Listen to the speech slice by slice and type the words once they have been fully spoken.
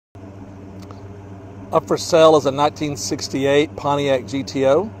Up for sale is a 1968 Pontiac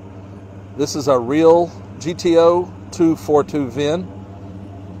GTO. This is a real GTO 242 VIN.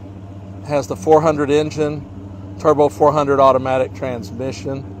 Has the 400 engine, turbo 400 automatic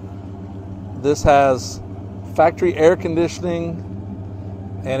transmission. This has factory air conditioning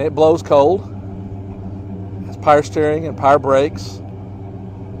and it blows cold. It has power steering and power brakes,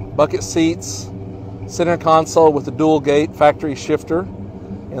 bucket seats, center console with the dual gate factory shifter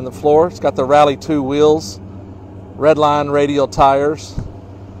in the floor. It's got the Rally 2 wheels, Redline radial tires.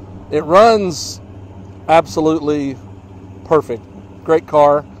 It runs absolutely perfect. Great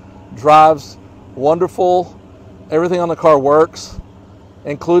car, drives wonderful. Everything on the car works,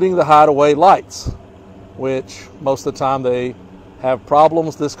 including the hideaway lights, which most of the time they have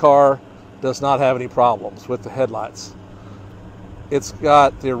problems. This car does not have any problems with the headlights. It's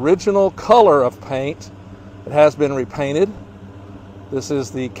got the original color of paint. It has been repainted. This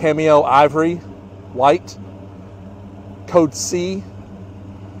is the Cameo Ivory White, code C.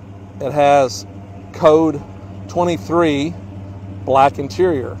 It has code 23 black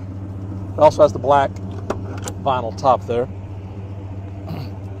interior. It also has the black vinyl top there.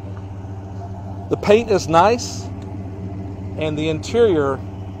 The paint is nice and the interior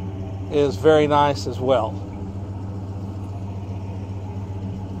is very nice as well.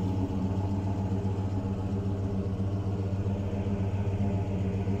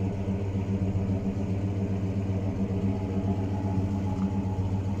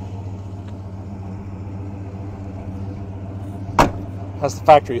 Has the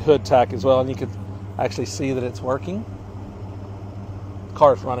factory hood tack as well, and you can actually see that it's working. The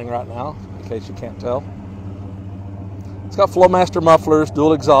car's running right now, in case you can't tell. It's got Flowmaster mufflers,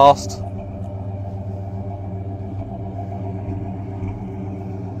 dual exhaust.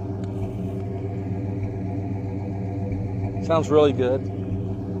 Sounds really good.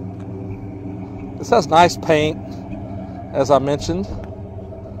 This has nice paint, as I mentioned.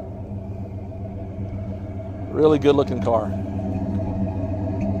 Really good looking car.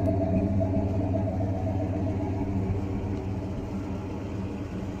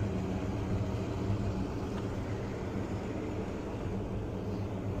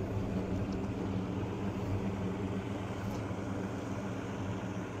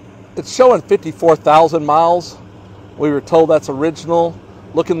 It's showing 54,000 miles. We were told that's original.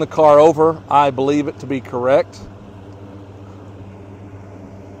 Looking the car over, I believe it to be correct.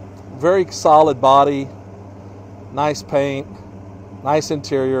 Very solid body, nice paint, nice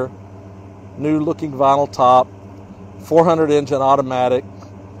interior, new looking vinyl top, 400 engine automatic,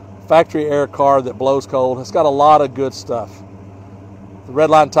 factory air car that blows cold. It's got a lot of good stuff. The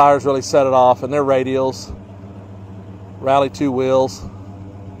Redline tires really set it off, and they're radials, Rally 2 wheels.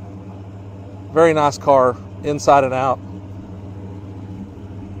 Very nice car, inside and out.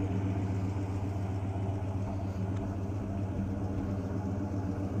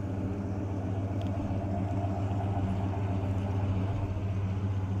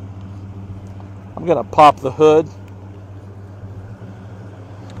 I'm going to pop the hood.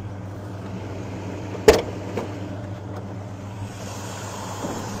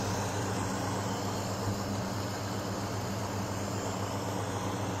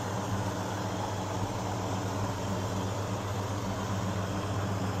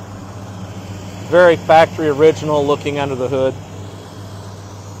 Very factory original looking under the hood.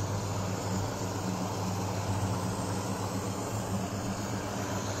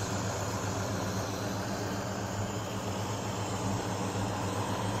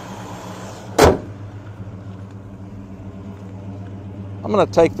 I'm going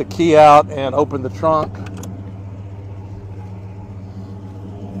to take the key out and open the trunk.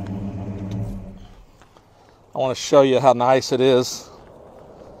 I want to show you how nice it is.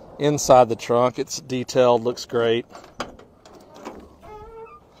 Inside the trunk, it's detailed, looks great.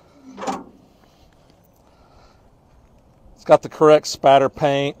 It's got the correct spatter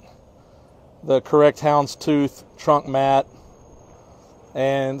paint, the correct houndstooth trunk mat,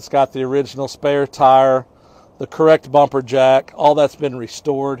 and it's got the original spare tire, the correct bumper jack. All that's been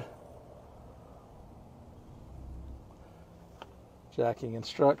restored. Jacking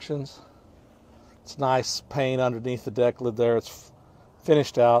instructions. It's nice paint underneath the deck lid there. It's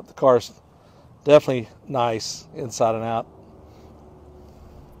finished out. The car's definitely nice inside and out.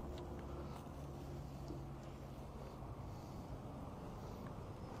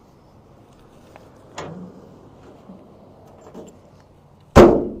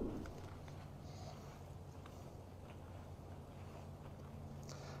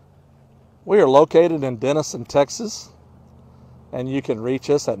 We are located in Denison, Texas, and you can reach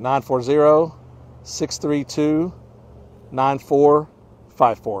us at 940-632-9454.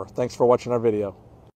 Thanks for watching our video.